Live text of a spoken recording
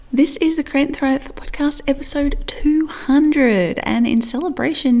This is the Create and Thrive podcast, episode 200. And in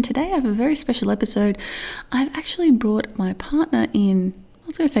celebration, today I have a very special episode. I've actually brought my partner in, I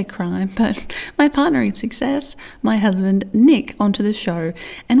was going to say crime, but my partner in success, my husband, Nick, onto the show.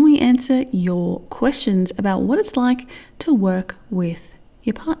 And we answer your questions about what it's like to work with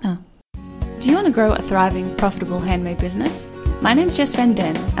your partner. Do you want to grow a thriving, profitable handmade business? My name's Jess and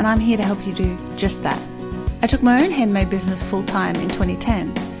I'm here to help you do just that. I took my own handmade business full-time in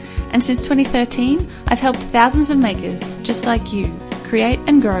 2010. And since 2013, I've helped thousands of makers just like you create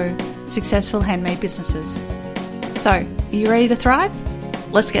and grow successful handmade businesses. So, are you ready to thrive?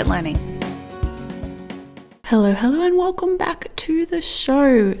 Let's get learning. Hello, and welcome back to the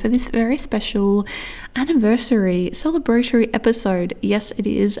show for this very special anniversary celebratory episode. Yes, it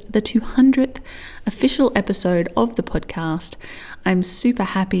is the 200th official episode of the podcast. I'm super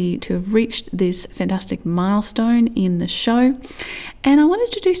happy to have reached this fantastic milestone in the show, and I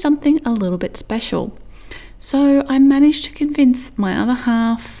wanted to do something a little bit special. So I managed to convince my other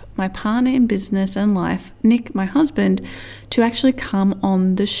half, my partner in business and life, Nick, my husband, to actually come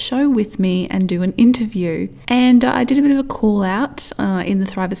on the show with me and do an interview. And I did a bit of a call out in the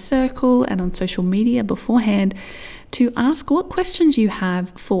Thriver Circle and on social media beforehand to ask what questions you have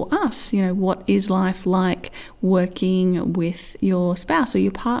for us. You know, what is life like working with your spouse or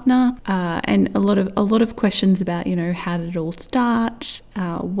your partner? And a lot of questions about, you know, how did it all start?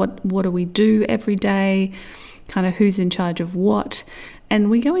 What do we do every day? Kind of who's in charge of what? And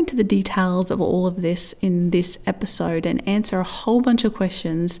we go into the details of all of this in this episode and answer a whole bunch of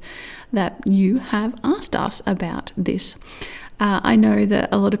questions that you have asked us about this. I know that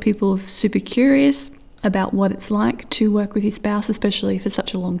a lot of people are super curious about what it's like to work with your spouse, especially for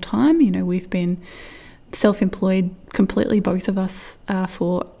such a long time. You know, we've been self-employed completely, both of us,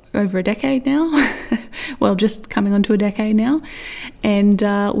 for over a decade now. Well, just coming on to a decade now. And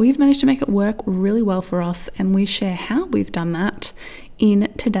we've managed to make it work really well for us, and we share how we've done that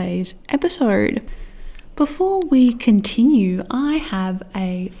in today's episode. Before we continue, I have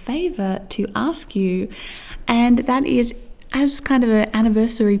a favor to ask you, and that is, as kind of an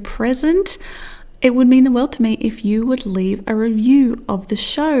anniversary present, it would mean the world to me if you would leave a review of the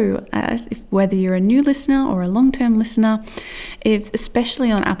show, whether you're a new listener or a long-term listener,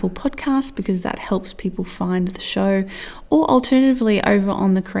 especially on Apple Podcasts, because that helps people find the show, or alternatively over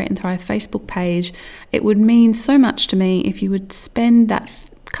on the Create and Thrive Facebook page. It would mean so much to me if you would spend that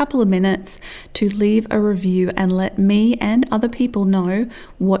couple of minutes to leave a review and let me and other people know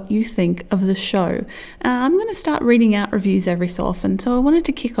what you think of the show. I'm going to start reading out reviews every so often, so I wanted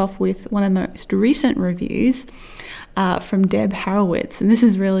to kick off with one of the most recent reviews from Deb Harowitz, and this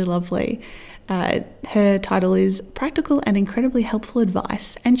is really lovely. Her title is Practical and Incredibly Helpful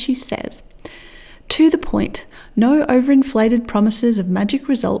Advice, and she says, "To the point, no overinflated promises of magic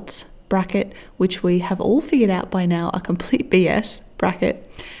results, bracket, which we have all figured out by now are complete BS, bracket.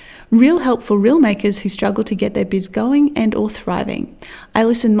 Real help for real makers who struggle to get their biz going and or thriving. I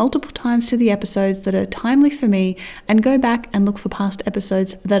listen multiple times to the episodes that are timely for me and go back and look for past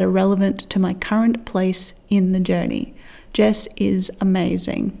episodes that are relevant to my current place in the journey. Jess is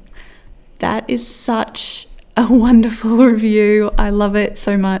amazing." That is such a wonderful review. I love it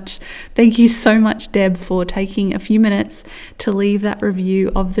so much. Thank you so much, Deb, for taking a few minutes to leave that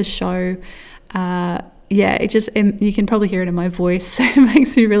review of the show. You can probably hear it in my voice. It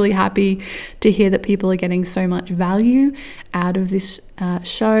makes me really happy to hear that people are getting so much value out of this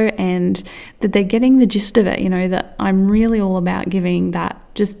show, and that they're getting the gist of it. You know, that I'm really all about giving that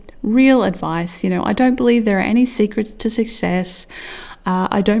just real advice. You know, I don't believe there are any secrets to success.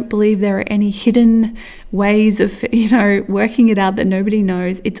 I don't believe there are any hidden ways of, you know, working it out that nobody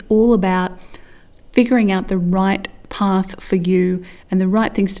knows. It's all about figuring out the right path for you and the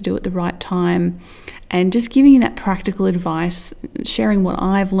right things to do at the right time, and just giving you that practical advice, sharing what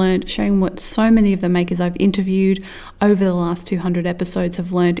I've learned, sharing what so many of the makers I've interviewed over the last 200 episodes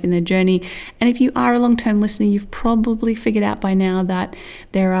have learned in their journey. And if you are a long-term listener, you've probably figured out by now that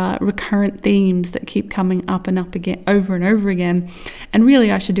there are recurrent themes that keep coming up and up again, over and over again. And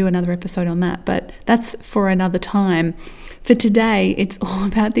really, I should do another episode on that, but that's for another time. For today, it's all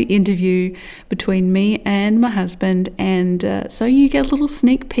about the interview between me and my husband, and so you get a little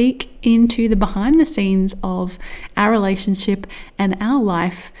sneak peek into the behind the scenes of our relationship and our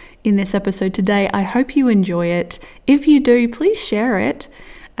life in this episode today. I hope you enjoy it. If you do, please share it.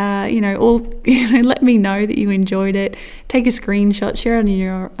 Let me know that you enjoyed it. Take a screenshot, share it on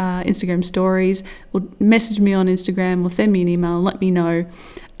your Instagram stories, or message me on Instagram, or send me an email and let me know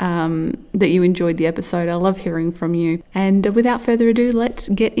that you enjoyed the episode. I love hearing from you. And without further ado, let's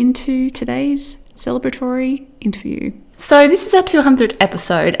get into today's celebratory interview. So this is our 200th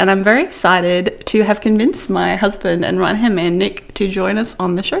episode, and I'm very excited to have convinced my husband and right-hand man, Nick, to join us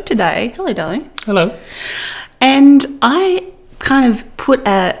on the show today. Hello, darling. Hello. And I kind of put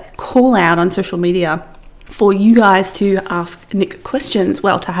a call out on social media for you guys to ask Nick questions,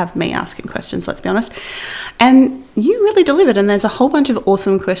 well, to have me asking questions, let's be honest. And you really delivered, and there's a whole bunch of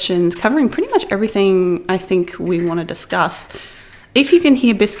awesome questions covering pretty much everything I think we want to discuss. If you can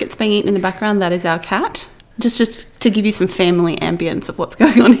hear biscuits being eaten in the background, that is our cat. Just to give you some family ambience of what's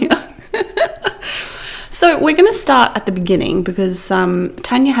going on here. So we're going to start at the beginning because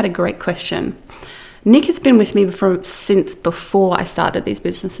Tanya had a great question. Nick has been with me since before I started these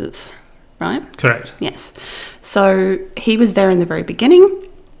businesses, right? Correct. Yes. So he was there in the very beginning.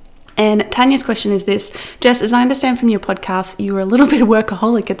 And Tanya's question is this: Jess, as I understand from your podcast, you were a little bit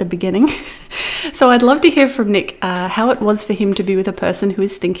workaholic at the beginning. So I'd love to hear from Nick how it was for him to be with a person who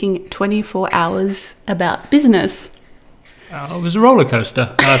is thinking 24 hours about business. It was a roller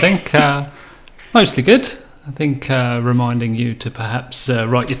coaster, I think. Mostly good. I think reminding you to perhaps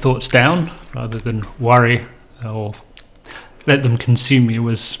write your thoughts down rather than worry or let them consume you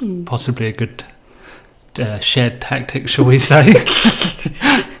was possibly a good shared tactic, shall we say.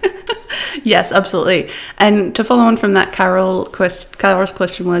 Yes, absolutely. And to follow on from that, Carol's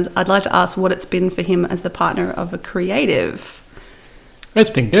question was, I'd like to ask what it's been for him as the partner of a creative. It's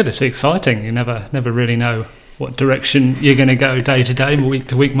been good. It's exciting. You never really know what direction you're going to go day to day, week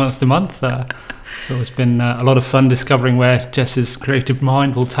to week, month to month. So it's been a lot of fun discovering where Jess's creative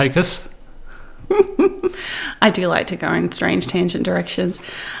mind will take us. I do like to go in strange tangent directions.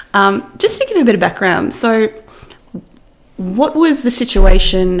 Just to give you a bit of background, so what was the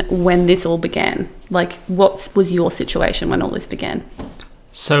situation when this all began? Like, what was your situation when all this began?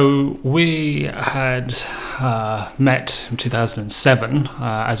 So we had met in 2007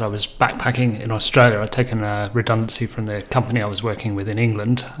 as I was backpacking in Australia. I'd taken a redundancy from the company I was working with in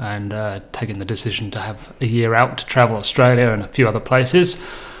England and taken the decision to have a year out to travel Australia and a few other places.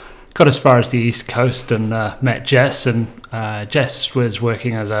 Got as far as the East Coast and met Jess, and Jess was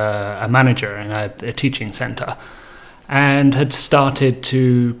working as a manager in a teaching centre and had started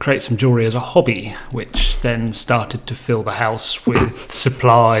to create some jewellery as a hobby, which then started to fill the house with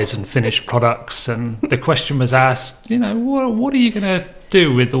supplies and finished products. And the question was asked, what are you going to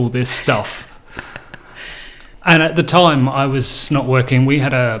do with all this stuff? And at the time, I was not working. We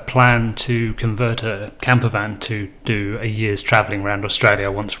had a plan to convert a camper van to do a year's travelling around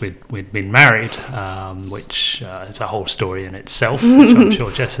Australia once we'd been married, which is a whole story in itself, which I'm sure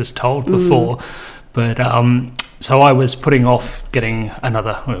Jess has told before. But so I was putting off getting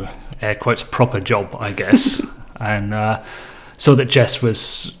another, air quotes, proper job, I guess, and saw that Jess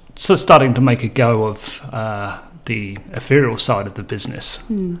was sort of starting to make a go of the Epheriell side of the business.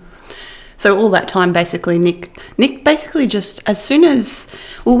 So all that time, basically, Nick basically just, as soon as,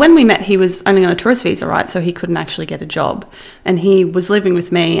 well, when we met, he was only on a tourist visa, right? So he couldn't actually get a job. And he was living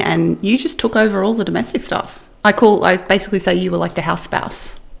with me, and you just took over all the domestic stuff. I basically say you were like the house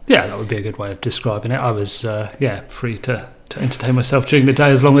spouse. Yeah, that would be a good way of describing it. I was, free to entertain myself during the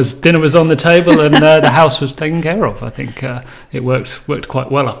day as long as dinner was on the table and the house was taken care of. I think it worked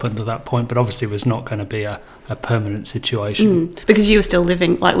quite well up until that point, but obviously was not going to be a permanent situation. Because you were still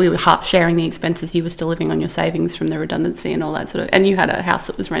living, like we were sharing the expenses, you were still living on your savings from the redundancy and all that sort of, and you had a house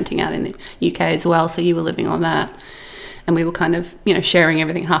that was renting out in the UK as well, so you were living on that. And we were kind of, sharing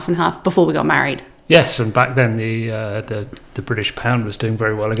everything half and half before we got married. Yes, and back then the British pound was doing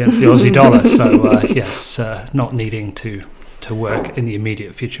very well against the Aussie dollar, so not needing to work in the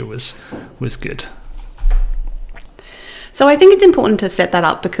immediate future was good. So I think it's important to set that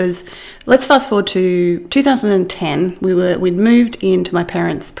up because let's fast forward to 2010. We'd moved into my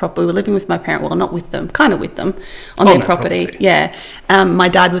parents' property. We were living with my parents, well, not with them, kind of with them, on their property. Yeah. My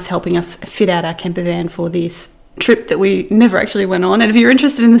dad was helping us fit out our camper van for this trip that we never actually went on. And if you're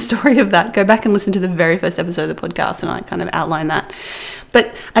interested in the story of that, go back and listen to the very first episode of the podcast and I kind of outline that.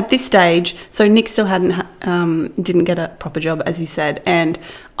 But at this stage, so Nick still didn't get a proper job, as you said, and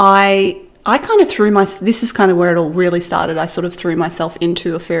I kind of this is kind of where it all really started. I sort of threw myself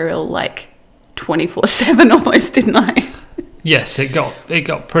into Epheriell like 24/7 almost, didn't I? Yes, it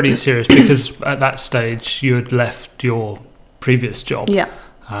got pretty serious because at that stage you had left your previous job. Yeah.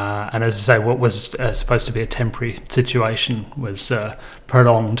 And as I say, what was supposed to be a temporary situation was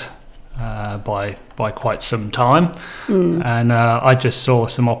prolonged by quite some time. And I just saw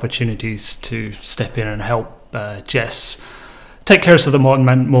some opportunities to step in and help Jess take care of some of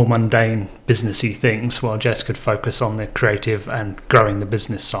the more mundane businessy things while Jess could focus on the creative and growing the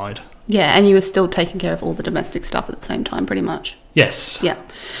business side. Yeah, and you were still taking care of all the domestic stuff at the same time, pretty much. Yes. Yeah.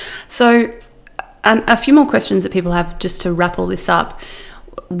 So And a few more questions that people have just to wrap all this up.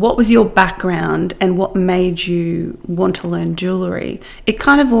 What was your background and what made you want to learn jewellery? It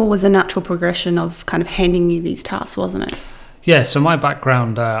kind of all was a natural progression of kind of handing you these tasks, wasn't it? Yeah, so my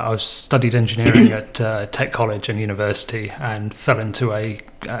background, I studied engineering at Tech College and University and fell into an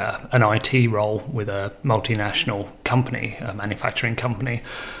IT role with a multinational company, a manufacturing company,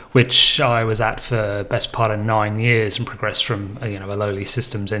 which I was at for best part of 9 years and progressed from a lowly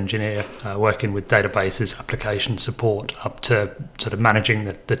systems engineer working with databases, application support, up to sort of managing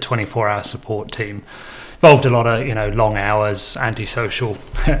the 24-hour support team. Involved a lot of long hours, antisocial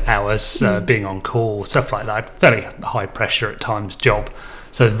hours, being on call, stuff like that. Fairly high pressure at times job,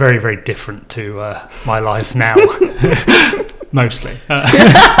 so very, very different to my life now, mostly.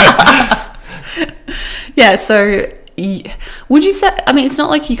 Yeah. So would you say? I mean, it's not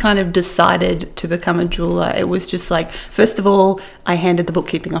like you kind of decided to become a jeweler. It was just like, first of all, I handed the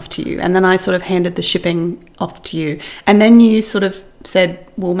bookkeeping off to you, and then I sort of handed the shipping off to you, and then you sort of said,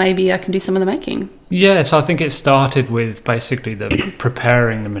 well, maybe I can do some of the making. Yeah, so I think it started with basically the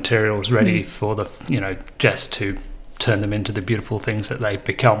preparing the materials ready for the, Jess to turn them into the beautiful things that they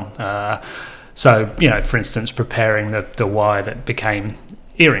become. So, for instance, preparing the wire that became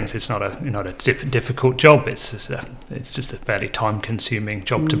earrings. It's not a difficult job. It's just a fairly time-consuming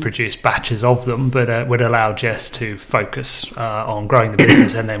job to produce batches of them, but would allow Jess to focus on growing the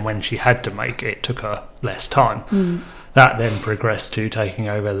business. And then when she had to make it, took her less time. That then progressed to taking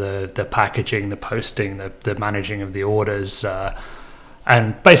over the packaging, the posting, the managing of the orders,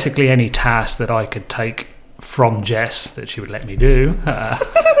 and basically any task that I could take from Jess that she would let me do.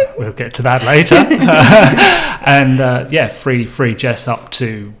 We'll get to that later. And free Jess up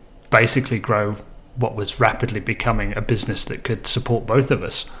to basically grow what was rapidly becoming a business that could support both of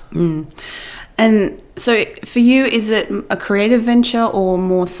us. And so for you, is it a creative venture or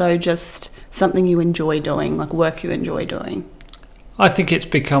more so just something you enjoy doing, like work you enjoy doing? I think it's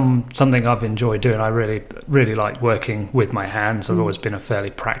become something I've enjoyed doing. I really, really like working with my hands. I've always been a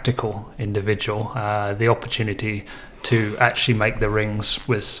fairly practical individual. The opportunity to actually make the rings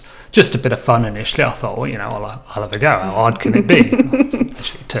was just a bit of fun initially. I thought, I'll have a go. How hard can it be?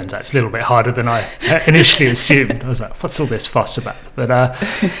 Actually, it turns out it's a little bit harder than I initially assumed. I was like, what's all this fuss about? But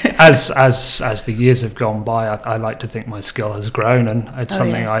as the years have gone by, I like to think my skill has grown, and it's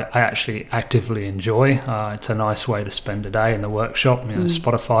something I actually actively enjoy. It's a nice way to spend a day in the workshop.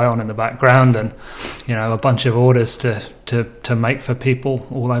 Spotify on in the background, and a bunch of orders to make for people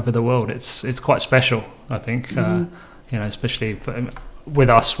all over the world. It's quite special, I think. Especially with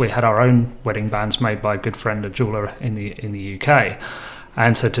us, we had our own wedding bands made by a good friend, a jeweller in the UK,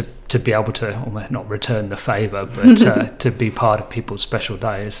 and so to be able to almost not return the favour, but to be part of people's special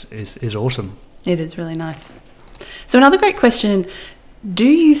day is awesome. It is really nice. So another great question: do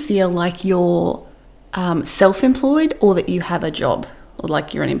you feel like you're self-employed, or that you have a job, or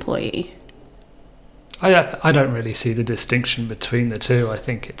like you're an employee? I don't really see the distinction between the two. I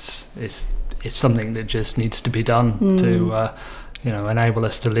think it's something that just needs to be done to enable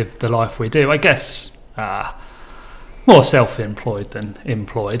us to live the life we do. I guess more self-employed than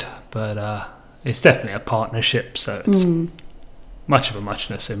employed, but it's definitely a partnership, so it's much of a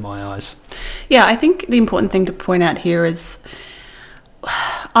muchness in my eyes. Yeah, I think the important thing to point out here is,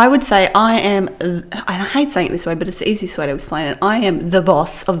 I would say I hate saying it this way, but it's the easiest way to explain it. I am the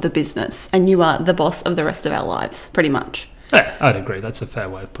boss of the business, and you are the boss of the rest of our lives, pretty much. Yeah, I'd agree. That's a fair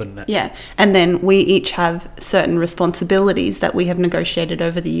way of putting it. Yeah, and then we each have certain responsibilities that we have negotiated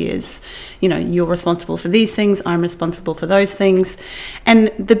over the years. You're responsible for these things, I'm responsible for those things.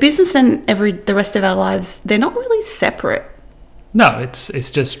 And the business and the rest of our lives, they're not really separate. No,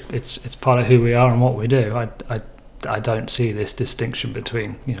 it's part of who we are and what we do. I don't see this distinction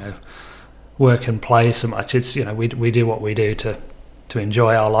between, work and play so much. It's, we do what we do to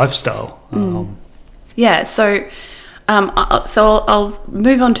enjoy our lifestyle. Yeah, so I'll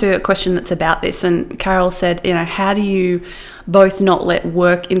move on to a question that's about this. And Carol said, how do you both not let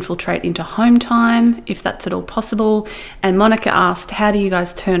work infiltrate into home time, if that's at all possible? And Monica asked, how do you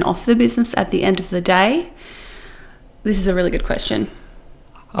guys turn off the business at the end of the day? This is a really good question.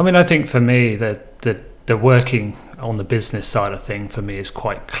 I mean, I think for me, the working on the business side of thing for me is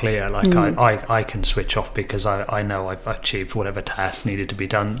quite clear. Like I can switch off because I know I've achieved whatever task needed to be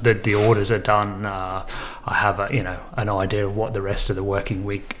done. The orders are done. I have an idea of what the rest of the working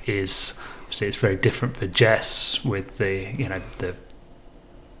week is. Obviously, it's very different for Jess with the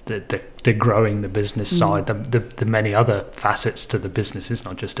growing the business side, the many other facets to the business. It's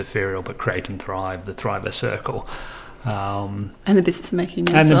not just Epheriell, but Create and Thrive, the Thriver Circle. And the business of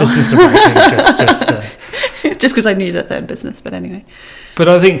making and the business of making just because I needed a third business, but anyway. But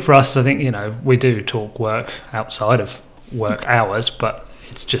I think for us, we do talk work outside of work hours, but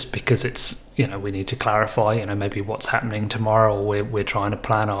it's just because it's, we need to clarify, maybe what's happening tomorrow, or we're trying to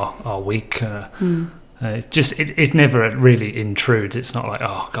plan our week. It never really intrudes. It's not like,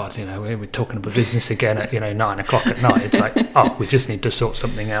 oh God, we're talking about business again at 9 o'clock at night. It's like, oh, we just need to sort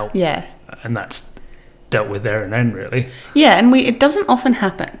something out. Yeah, and that's dealt with there and then, really. Yeah, and it doesn't often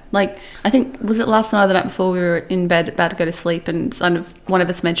happen. Like, I think, was it last night or the night before, we were in bed about to go to sleep, and one of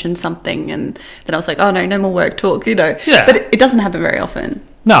us mentioned something, and then I was like, oh no more work talk, Yeah. But it doesn't happen very often.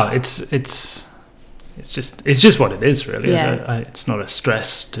 No, it's just what it is, really. Yeah. It's not a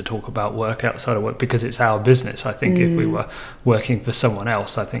stress to talk about work outside of work because it's our business. I think if we were working for someone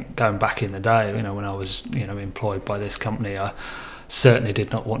else, I think going back in the day, when I was, employed by this company, I certainly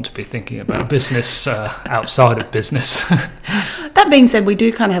did not want to be thinking about business outside of business. That being said, we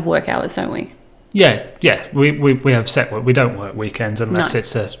do kind of have work hours, don't we? Yeah. We have set work. We don't work weekends unless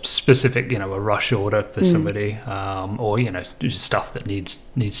it's a specific, a rush order for somebody, or just stuff that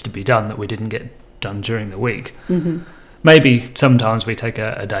needs to be done that we didn't get done during the week. Mm-hmm. Maybe sometimes we take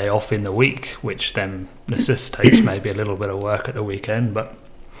a day off in the week, which then necessitates maybe a little bit of work at the weekend, but.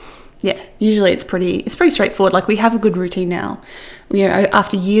 Yeah, usually it's pretty straightforward. Like, we have a good routine now.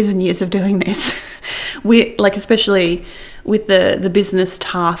 After years and years of doing this, we especially with the business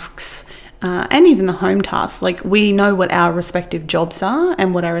tasks and even the home tasks. Like, we know what our respective jobs are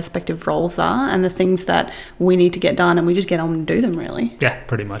and what our respective roles are, and the things that we need to get done, and we just get on and do them. Really. Yeah,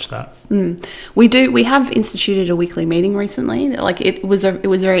 pretty much that. We have instituted a weekly meeting recently. Like, it was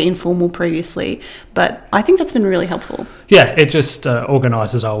very informal previously, but I think that's been really helpful. Yeah, it just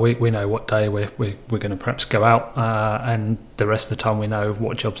organises our week. We know what day we're going to perhaps go out, and the rest of the time we know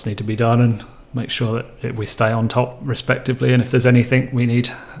what jobs need to be done and make sure that we stay on top respectively. And if there's anything we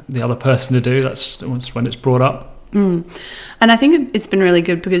need the other person to do, that's when it's brought up. And I think it's been really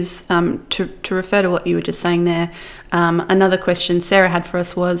good because to refer to what you were just saying there, another question Sarah had for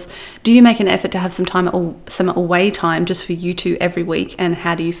us was, do you make an effort to have some away time just for you two every week, and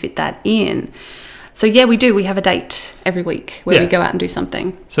how do you fit that in? So yeah, we do. We have a date every week where we go out and do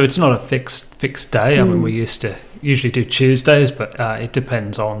something. So it's not a fixed day. I mean, we used to usually do Tuesdays, but it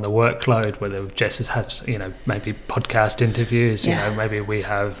depends on the workload, whether Jess has, maybe podcast interviews, maybe we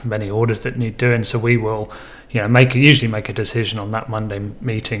have many orders that need doing. So we will, usually make a decision on that Monday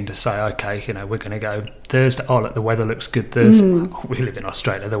meeting to say, okay, we're going to go Thursday. Oh, look, the weather looks good Thursday. We live in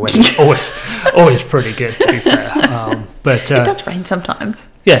Australia. The weather's always pretty good, to be fair. But it does rain sometimes.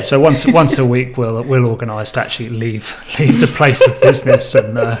 Yeah, so once a week we'll organise to actually leave the place of business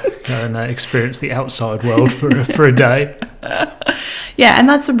and go and experience the outside world for a day. Yeah, and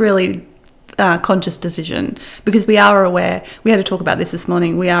that's a really conscious decision, because we are aware. We had to talk about this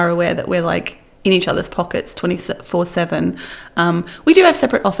morning. We are aware that we're like in each other's pockets 24/7. We do have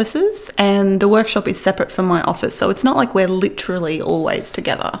separate offices, and the workshop is separate from my office, so it's not like we're literally always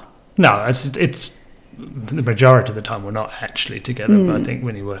together. No, it's the majority of the time we're not actually together. But I think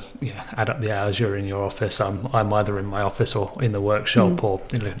when you add up the hours you're in your office, I'm either in my office or in the workshop, or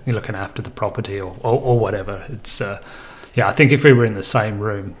you're looking after the property or whatever. It's I think if we were in the same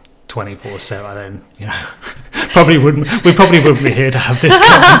room 24/7, then we probably wouldn't be here to have this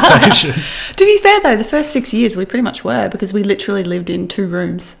conversation. To be fair though, the first 6 years we pretty much were, because we literally lived in 2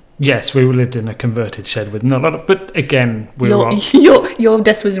 rooms. Yes, we lived in a converted shed with not a lot of, but again, your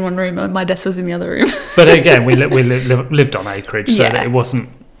desk was in one room and my desk was in the other room. But again, we lived on acreage, so that it wasn't.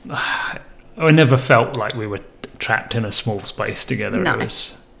 I never felt like we were trapped in a small space together. No.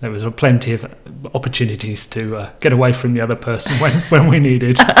 There was plenty of opportunities to get away from the other person when we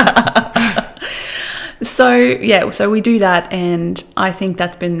needed. So we do that, and I think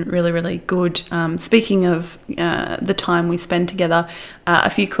that's been really, really good. Speaking of the time we spend together,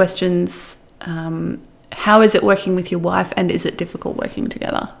 a few questions. How is it working with your wife, and is it difficult working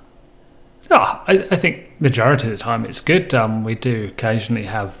together? Oh, I think majority of the time it's good. We do occasionally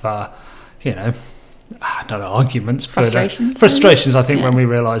have, not arguments, frustrations. But frustrations. I think when we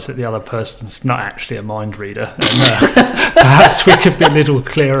realise that the other person's not actually a mind reader, and perhaps we could be a little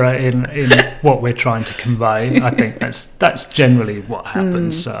clearer in what we're trying to convey. I think that's generally what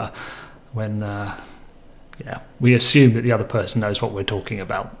happens when we assume that the other person knows what we're talking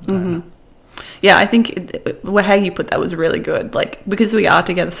about. Yeah, I think how you put that was really good. Like, because we are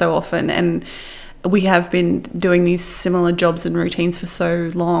together so often, and we have been doing these similar jobs and routines for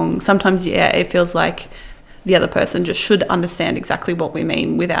so long, sometimes, it feels like the other person just should understand exactly what we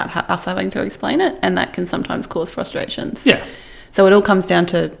mean without us having to explain it, and that can sometimes cause frustrations. Yeah. So it all comes down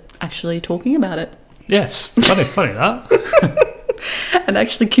to actually talking about it. Yes, funny that. And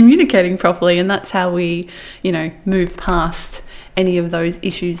actually communicating properly, and that's how we, move past any of those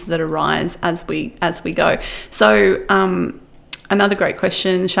issues that arise as we go. So another great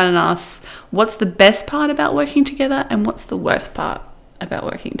question, Shannon asks, what's the best part about working together and what's the worst part about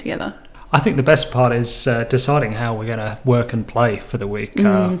working together? I think the best part is deciding how we're going to work and play for the week.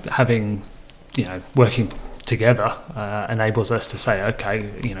 Having, working together enables us to say,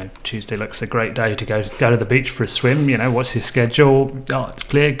 okay, Tuesday looks a great day to go to the beach for a swim. What's your schedule? Oh, it's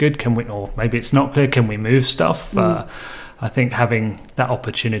clear, good. Can we? Or maybe it's not clear. Can we move stuff? I think having that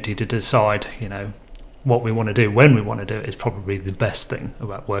opportunity to decide, what we want to do when we want to do it is probably the best thing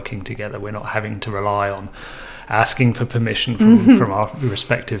about working together. We're not having to rely on asking for permission from our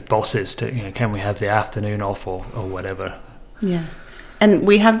respective bosses to, can we have the afternoon off or whatever. Yeah. And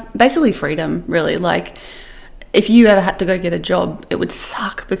we have basically freedom, really. Like, if you ever had to go get a job, it would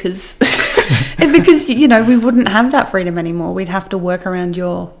suck because we wouldn't have that freedom anymore. We'd have to work around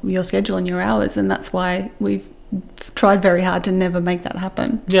your schedule and your hours, and that's why we've tried very hard to never make that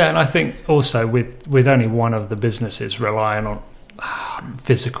happen. Yeah, and I think also with only one of the businesses relying on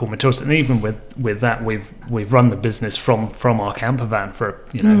physical materials, and even with that, we've run the business from our camper van for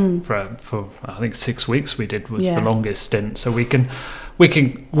I think 6 weeks. We did was the longest stint, so we can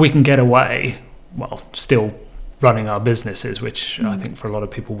get away while still running our businesses, which I think for a lot of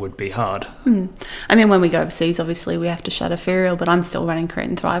people would be hard. I mean, when we go overseas, obviously we have to shut Epheriell, but I'm still running Create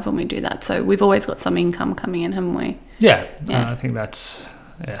and Thrive when we do that. So we've always got some income coming in, haven't we? Yeah. I think that's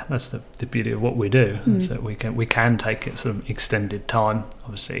the beauty of what we do, is that we can take it some extended time.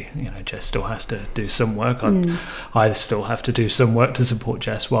 Obviously, Jess still has to do some work. I still have to do some work to support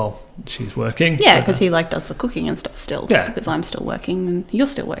Jess while she's working. Yeah, because he does the cooking and stuff still. Yeah. Because I'm still working and you're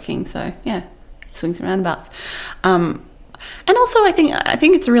still working. So yeah, swings and roundabouts. And also, I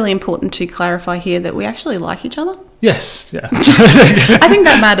think it's really important to clarify here that we actually like each other. Yes, yeah. I think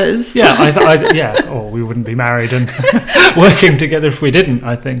that matters. Yeah, or we wouldn't be married and working together if we didn't,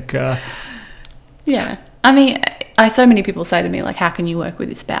 I think. Yeah. I mean, so many people say to me, how can you work with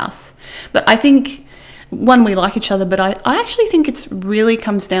your spouse? But I think, one, we like each other, but I actually think it really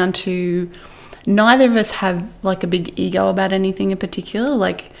comes down to neither of us have, a big ego about anything in particular.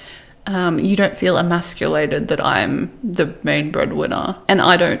 You don't feel emasculated that I'm the main breadwinner, and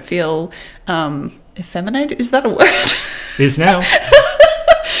I don't feel effeminated. Is that a word? Is now.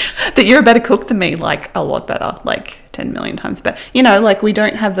 That you're a better cook than me, a lot better, 10 million times better. We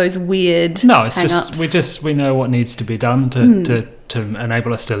don't have those weird No, it's hang-ups. we know what needs to be done to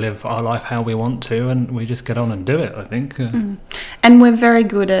enable us to live our life how we want to, and we just get on and do it, I think. And we're very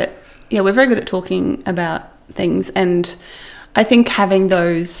good at talking about things, and I think having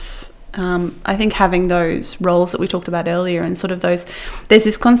those roles that we talked about earlier, and sort of there's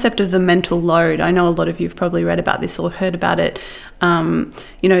this concept of the mental load. I know a lot of you have probably read about this or heard about it.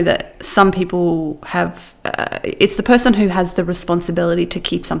 That some people have, it's the person who has the responsibility to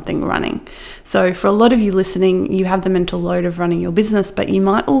keep something running. So for a lot of you listening, you have the mental load of running your business, but you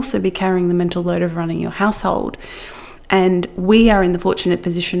might also be carrying the mental load of running your household. And we are in the fortunate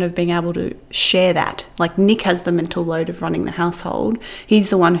position of being able to share that. Nick has the mental load of running the household. He's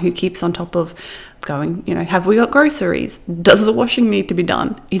the one who keeps on top of going, have we got groceries? Does the washing need to be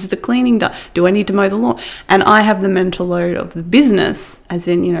done? Is the cleaning done? Do I need to mow the lawn? And I have the mental load of the business, as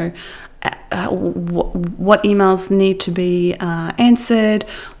in, what emails need to be answered?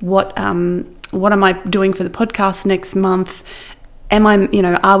 What am I doing for the podcast next month?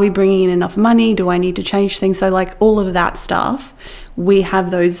 Are we bringing in enough money? Do I need to change things? So all of that stuff, we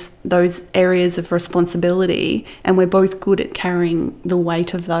have those areas of responsibility, and we're both good at carrying the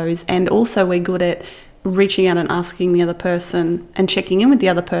weight of those. And also we're good at reaching out and asking the other person and checking in with the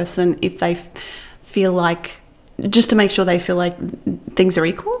other person if they feel just to make sure they feel like things are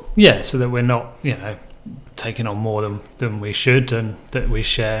equal. Yeah, so that we're not, taking on more than we should, and that we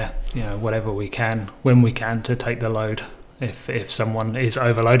share, whatever we can, when we can, to take the load. If someone is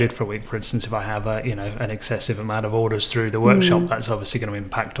overloaded for a week, for instance, if I have an excessive amount of orders through the workshop, that's obviously going to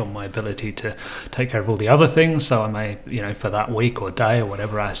impact on my ability to take care of all the other things. So I may, for that week or day or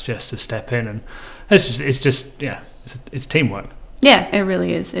whatever, ask Jess to step in, and it's teamwork. Yeah, it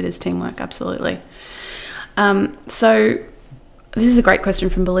really is. It is teamwork, absolutely. So this is a great question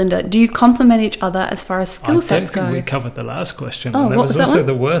from Belinda. Do you complement each other as far as skill sets go? I don't think we covered the last question. Oh, and what was that also one?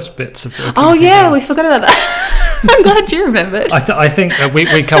 The worst bits of working Oh, yeah, together. we forgot about that. I'm glad you remembered. I think that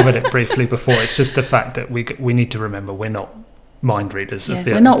we covered it briefly before. It's just the fact that we need to remember we're not mind readers of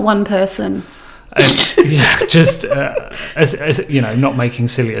the we're not one person. Just as not making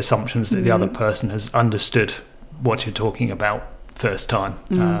silly assumptions that the other person has understood what you're talking about first time,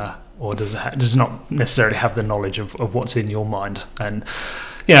 or does not necessarily have the knowledge of what's in your mind, and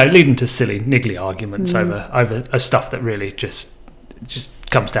leading to silly, niggly arguments over stuff that really just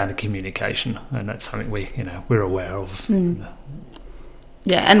comes down to communication, and that's something we're aware of.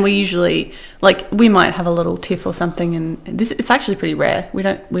 Yeah, and we usually we might have a little tiff or something, and it's actually pretty rare. We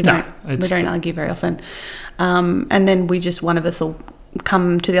don't argue very often, and then one of us will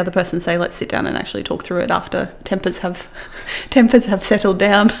come to the other person and say, let's sit down and actually talk through it after tempers have settled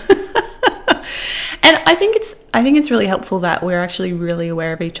down. And I think it's really helpful that we're actually really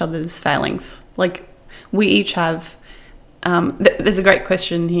aware of each other's failings. Like, we each have. There's a great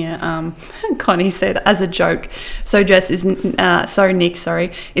question here. Connie said, as a joke, so Jess is Nick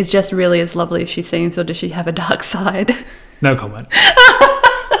is Jess really as lovely as she seems, or does she have a dark side? No comment.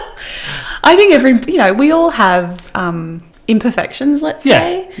 I think we all have imperfections, let's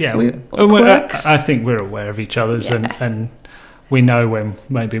say. Yeah. Quirks. I think we're aware of each other's, and we know when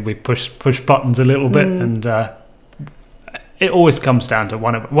maybe we push buttons a little bit, and it always comes down to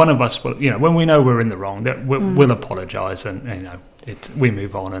one of us will, when we know we're in the wrong, that we'll apologise, and we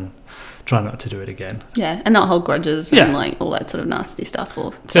move on and try not to do it again. Yeah, and not hold grudges and all that sort of nasty stuff,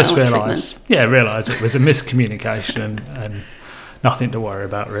 or just realise it was a miscommunication and nothing to worry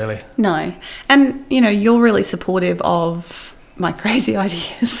about, really. No, and you're really supportive of my crazy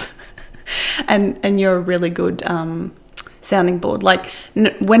ideas, and you're a really good sounding board. Like,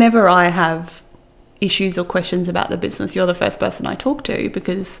 whenever I have issues or questions about the business, you're the first person I talk to,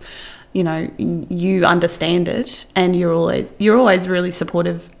 because you understand it, and you're always really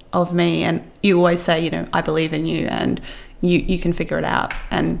supportive of me, and you always say, I believe in you, and you can figure it out,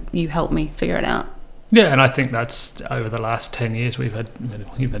 and you help me figure it out. Yeah, and I think that's over the last 10 years we've had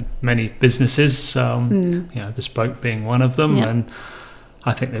many businesses, Bespoke being one of them, and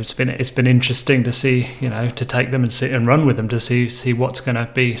I think it's been interesting to see, to take them and sit and run with them, to see what's going to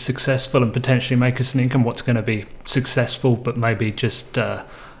be successful and potentially make us an income, what's going to be successful but maybe just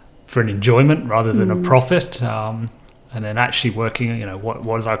for an enjoyment rather than a profit, and then actually working,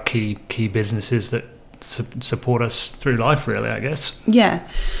 what is our key businesses that support us through life, really, I guess. Yeah.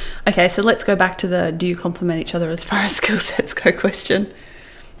 Okay, so let's go back to the do you complement each other as far as skill sets go question.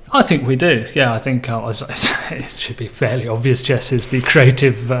 I think we do. Yeah, I think it should be fairly obvious. Jess is the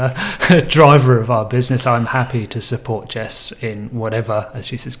creative driver of our business. I'm happy to support Jess in whatever, as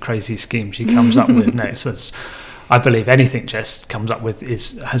she says, crazy scheme she comes up with next. I believe anything Jess comes up with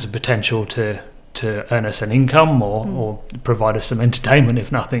has a potential to earn us an income or provide us some entertainment,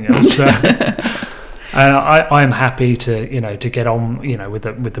 if nothing else. And I am happy to get on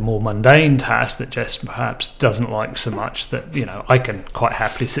with the more mundane tasks that Jess perhaps doesn't like so much, that I can quite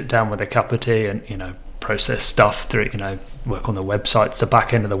happily sit down with a cup of tea and process stuff through, work on the websites, the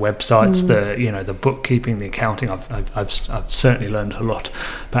back end of the websites, the bookkeeping, the accounting. I've certainly learned a lot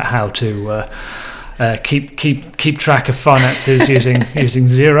about how to keep track of finances using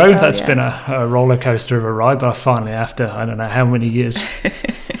Xero. That's been a roller coaster of a ride, but I finally, after I don't know how many years,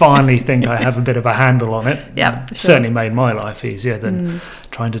 finally think I have a bit of a handle on it. Yeah, certainly made my life easier than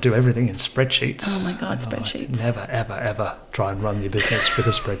trying to do everything in spreadsheets. Oh my God, spreadsheets! Never, ever, ever try and run your business with a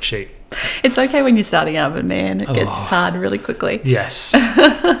spreadsheet. It's okay when you're starting out, but man, it gets hard really quickly. Yes.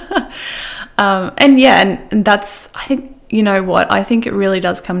 And that's, I think, I think it really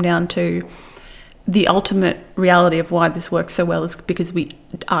does come down to the ultimate reality of why this works so well is because we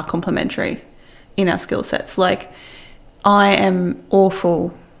are complementary in our skill sets. Like, I am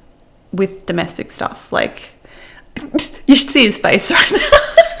awful with domestic stuff. Like, you should see his face right now.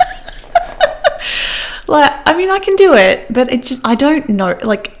 Like, I mean, I can do it, but I don't know.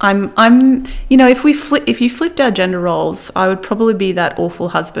 Like, I'm if you flipped our gender roles, I would probably be that awful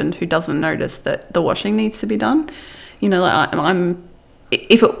husband who doesn't notice that the washing needs to be done. I'm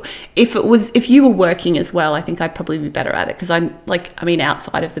if you were working as well, I think I'd probably be better at it, because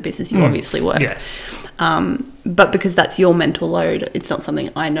outside of the business, you obviously work. Yes. But because that's your mental load, it's not something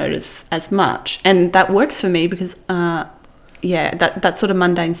I notice as much, and that works for me because that sort of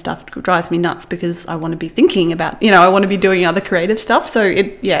mundane stuff drives me nuts, because I want to be thinking about, I want to be doing other creative stuff. So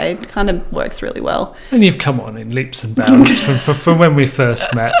it kind of works really well. And you've come on in leaps and bounds from when we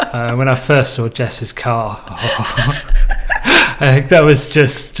first met. When I first saw Jess's car. I think that was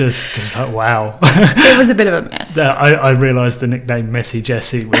just like, wow. It was a bit of a mess. I realised the nickname Messy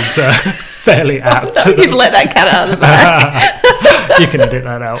Jessie was fairly apt. No, you've let that cat out of the bag. You can edit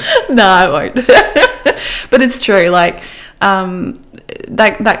that out. No, I won't. But it's true. Like,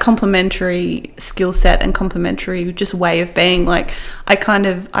 that complementary skill set and complementary just way of being. Like,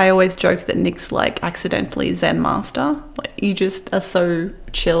 I always joke that Nick's like accidentally Zen master. Like, you just are so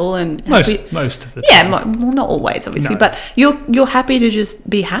chill and happy. Most of the time. time. Well, not always, obviously, No. but you're happy to just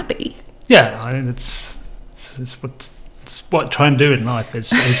be happy. Yeah, I mean, it's what I try and do in life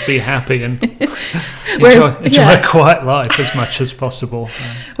is be happy and enjoy a quiet life as much as possible.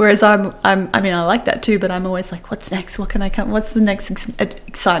 Whereas I like that too, but I'm always like, what's next? What can I come? What's the next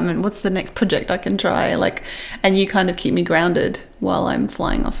excitement? What's the next project I can try? Like, and you kind of keep me grounded while I'm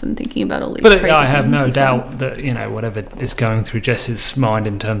flying off and thinking about all these. But crazy I have things no as doubt well. that, you know, whatever is going through Jess's mind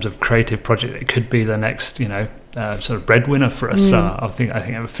in terms of creative project, it could be the next, you know, sort of breadwinner for us. I think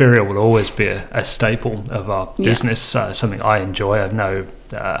Epheriell will always be a staple of our business. Something I enjoy. I have no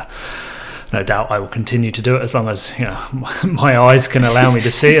doubt I will continue to do it as long as, you know, my eyes can allow me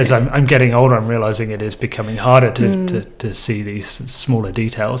to see. As I'm getting older, I'm realising it is becoming harder to see these smaller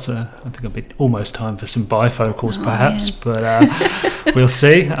details. I think it'll be almost time for some bifocals, perhaps, but we'll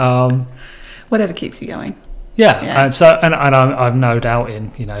see. Whatever keeps you going. Yeah. And I've no doubt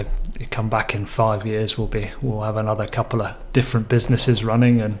in, you know, you come back in 5 years, we'll have another couple of different businesses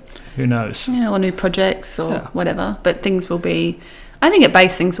running, and who knows? Yeah, or new projects or whatever. But things will be, I think at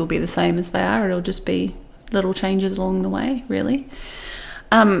base things will be the same as they are. It'll just be little changes along the way, really.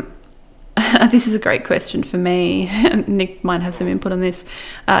 This is a great question for me. Nick might have some input on this.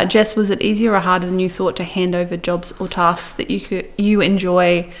 Jess, was it easier or harder than you thought to hand over jobs or tasks that you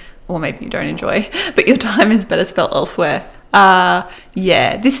enjoy, or maybe you don't enjoy, but your time is better spent elsewhere?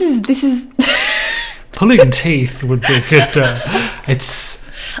 Yeah, this is pulling teeth would be a good. It's.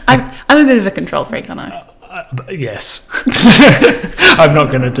 I'm a bit of a control freak, aren't I? Yes, I'm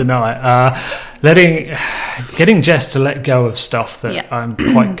not going to deny. Getting Jess to let go of stuff that I'm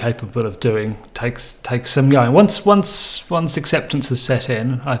quite capable of doing takes some going. Once acceptance is set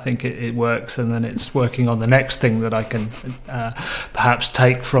in, I think it works, and then it's working on the next thing that I can perhaps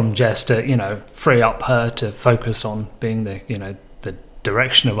take from Jess to, you know, free up her to focus on being the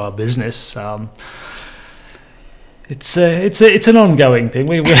direction of our business. It's an ongoing thing.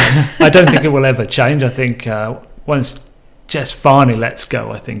 I don't think it will ever change. I think once Jess finally lets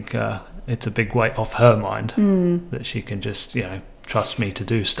go, I think it's a big weight off her mind that she can just, you know, trust me to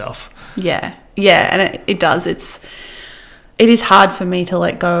do stuff. Yeah, and it does. It is hard for me to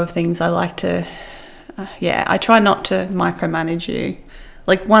let go of things. I like to, I try not to micromanage you.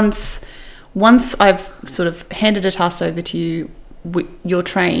 Like once I've sort of handed a task over to you, you're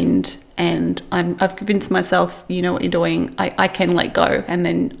trained, and I've convinced myself you know what you're doing. I can let go, and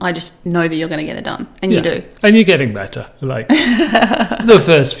then I just know that you're going to get it done, and you do. And you're getting better. Like the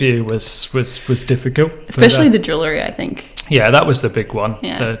first few was difficult, especially the jewellery. I think. Yeah, that was the big one.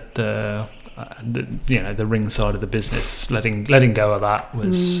 Yeah. The ring side of the business, letting go of that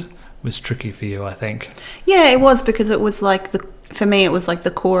was tricky for you, I think. Yeah, it was, because it was like for me it was like the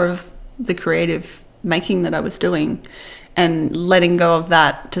core of the creative making that I was doing. And letting go of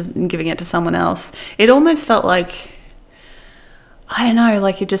that and giving it to someone else, it almost felt like, I don't know,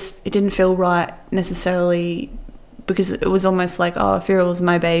 like it didn't feel right necessarily, because it was almost like, oh, Epheriell was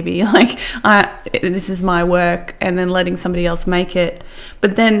my baby, like this is my work, and then letting somebody else make it,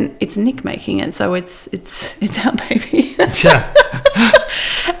 but then it's Nick making it, so it's our baby. Yeah.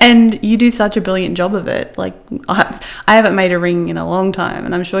 And you do such a brilliant job of it. Like I haven't made a ring in a long time,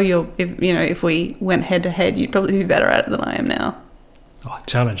 and I'm sure if we went head to head, you'd probably be better at it than I am now. Oh,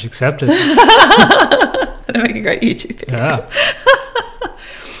 challenge accepted. That'd make a great YouTube video. Yeah.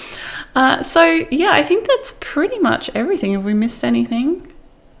 I think that's pretty much everything. Have we missed anything?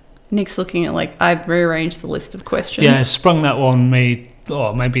 Nick's looking at I've rearranged the list of questions. Yeah, sprung that on me.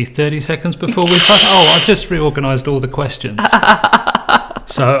 Maybe 30 seconds before we started. I've just reorganised all the questions.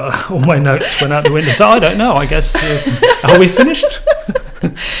 So all my notes went out the window. So I don't know. I guess are we finished? I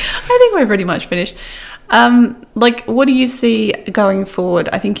think we're pretty much finished. What do you see going forward?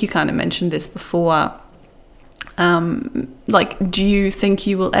 I think you kind of mentioned this before. Do you think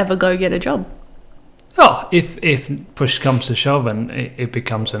you will ever go get a job? Oh, if push comes to shove and it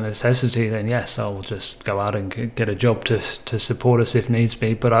becomes a necessity, then yes, I'll just go out and get a job to support us if needs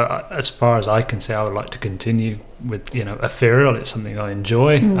be. But as far as I can say, I would like to continue with Epheriell. It's something I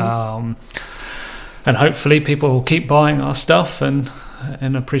enjoy, and hopefully people will keep buying our stuff and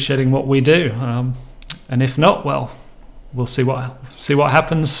appreciating what we do. And if not, well, we'll see what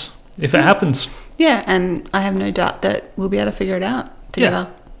happens if it happens. Yeah, and I have no doubt that we'll be able to figure it out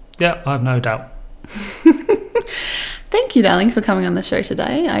together. Yeah, I have no doubt. Thank you, darling, for coming on the show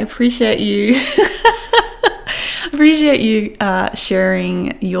today. I appreciate you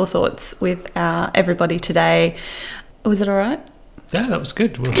sharing your thoughts with everybody today. Was it all right? Yeah, that was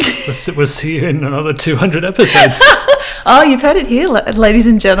good. We'll see you in another 200 episodes. Oh, you've heard it here, ladies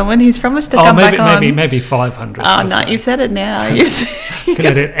and gentlemen. He's promised to come back on. Maybe 500. Oh, no, you've said it now. You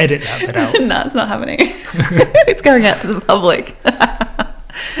can edit that bit out. No, it's not happening. It's going out to the public.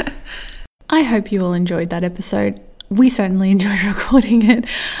 I hope you all enjoyed that episode. We certainly enjoyed recording it.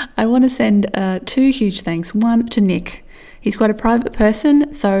 I want to send 2 huge thanks. One to Nick. He's quite a private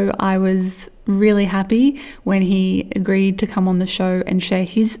person, so I was really happy when he agreed to come on the show and share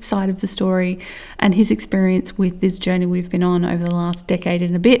his side of the story and his experience with this journey we've been on over the last decade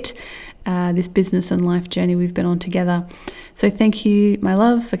and a bit, this business and life journey we've been on together. So thank you, my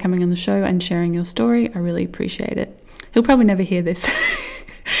love, for coming on the show and sharing your story. I really appreciate it. He'll probably never hear this,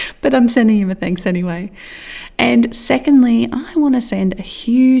 but I'm sending him a thanks anyway. And secondly, I want to send a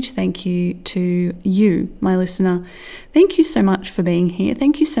huge thank you to you, my listener. Thank you so much for being here.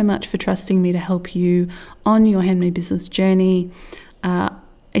 Thank you so much for trusting me to help you on your handmade business journey.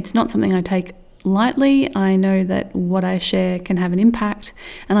 It's not something I take lightly. I know that what I share can have an impact,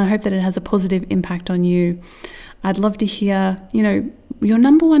 and I hope that it has a positive impact on you. I'd love to hear, your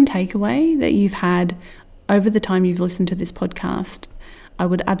number one takeaway that you've had over the time you've listened to this podcast. I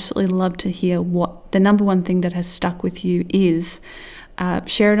would absolutely love to hear what the number one thing that has stuck with you is.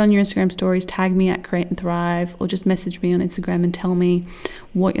 Share it on your Instagram stories, tag me at Create and Thrive, or just message me on Instagram and tell me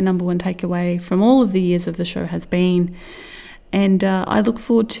what your number one takeaway from all of the years of the show has been. And I look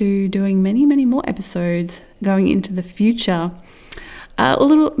forward to doing many, many more episodes going into the future. A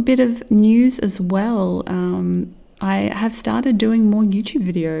little bit of news as well. I have started doing more YouTube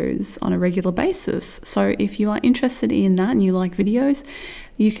videos on a regular basis. So if you are interested in that and you like videos,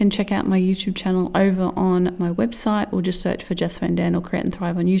 you can check out my YouTube channel over on my website, or just search for Jess Van Den or Create and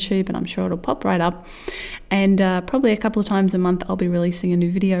Thrive on YouTube, and I'm sure it'll pop right up. And probably a couple of times a month I'll be releasing a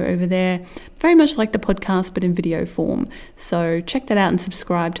new video over there, very much like the podcast but in video form. So check that out and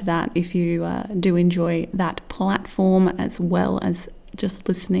subscribe to that if you do enjoy that platform, as well as just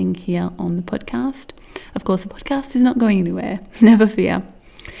listening here on the podcast. Of course, the podcast is not going anywhere, never fear.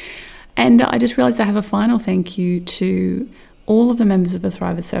 And I just realized I have a final thank you to all of the members of the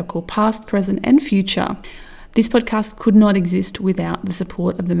Thriver Circle, past, present and future. This podcast could not exist without the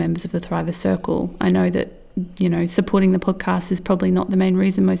support of the members of the Thriver Circle. I know that supporting the podcast is probably not the main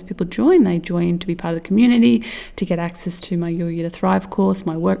reason most people join. They join to be part of the community, to get access to my Your Year to Thrive course,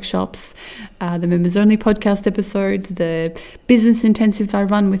 my workshops, the members only podcast episodes, the business intensives I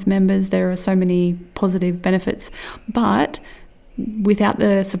run with members. There are so many positive benefits, but without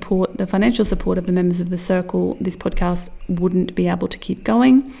the support, the financial support of the members of the circle, this podcast wouldn't be able to keep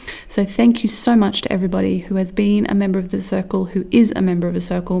going. So thank you so much to everybody who has been a member of the circle, who is a member of the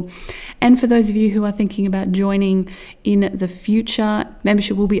circle. And for those of you who are thinking about joining in the future,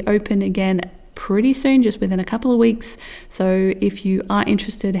 membership will be open again pretty soon, just within a couple of weeks. So if you are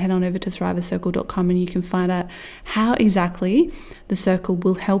interested, head on over to thrivercircle.com and you can find out how exactly the circle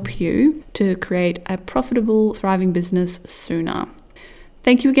will help you to create a profitable, thriving business sooner.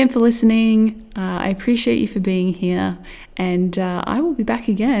 Thank you again for listening. I appreciate you for being here, and I will be back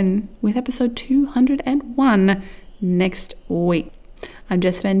again with episode 201 next week. I'm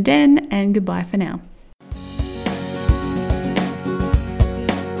Jess Van Den, and goodbye for now.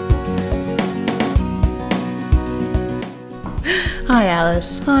 Hi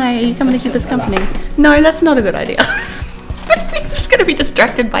Alice. Hi, are you coming to keep us company? No, that's not a good idea. We're just going to be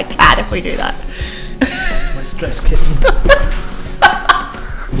distracted by Cat if we do that. It's my stress kitten.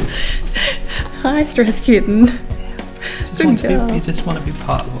 Hi, stress kitten. You just want to be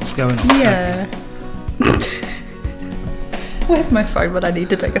part of what's going on. Yeah. Where's my phone when I need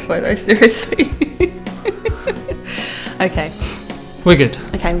to take a photo? Seriously. Okay. We're good.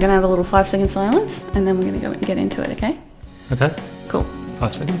 Okay, we're going to have a little 5-second silence, and then we're going to go and get into it, okay? Okay. Cool.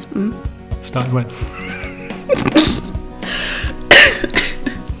 5 seconds? Started when?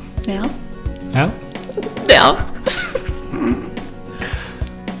 Now? Now? Now.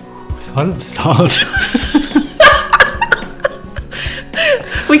 Silence start.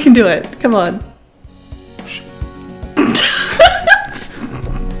 We can do it. Come on.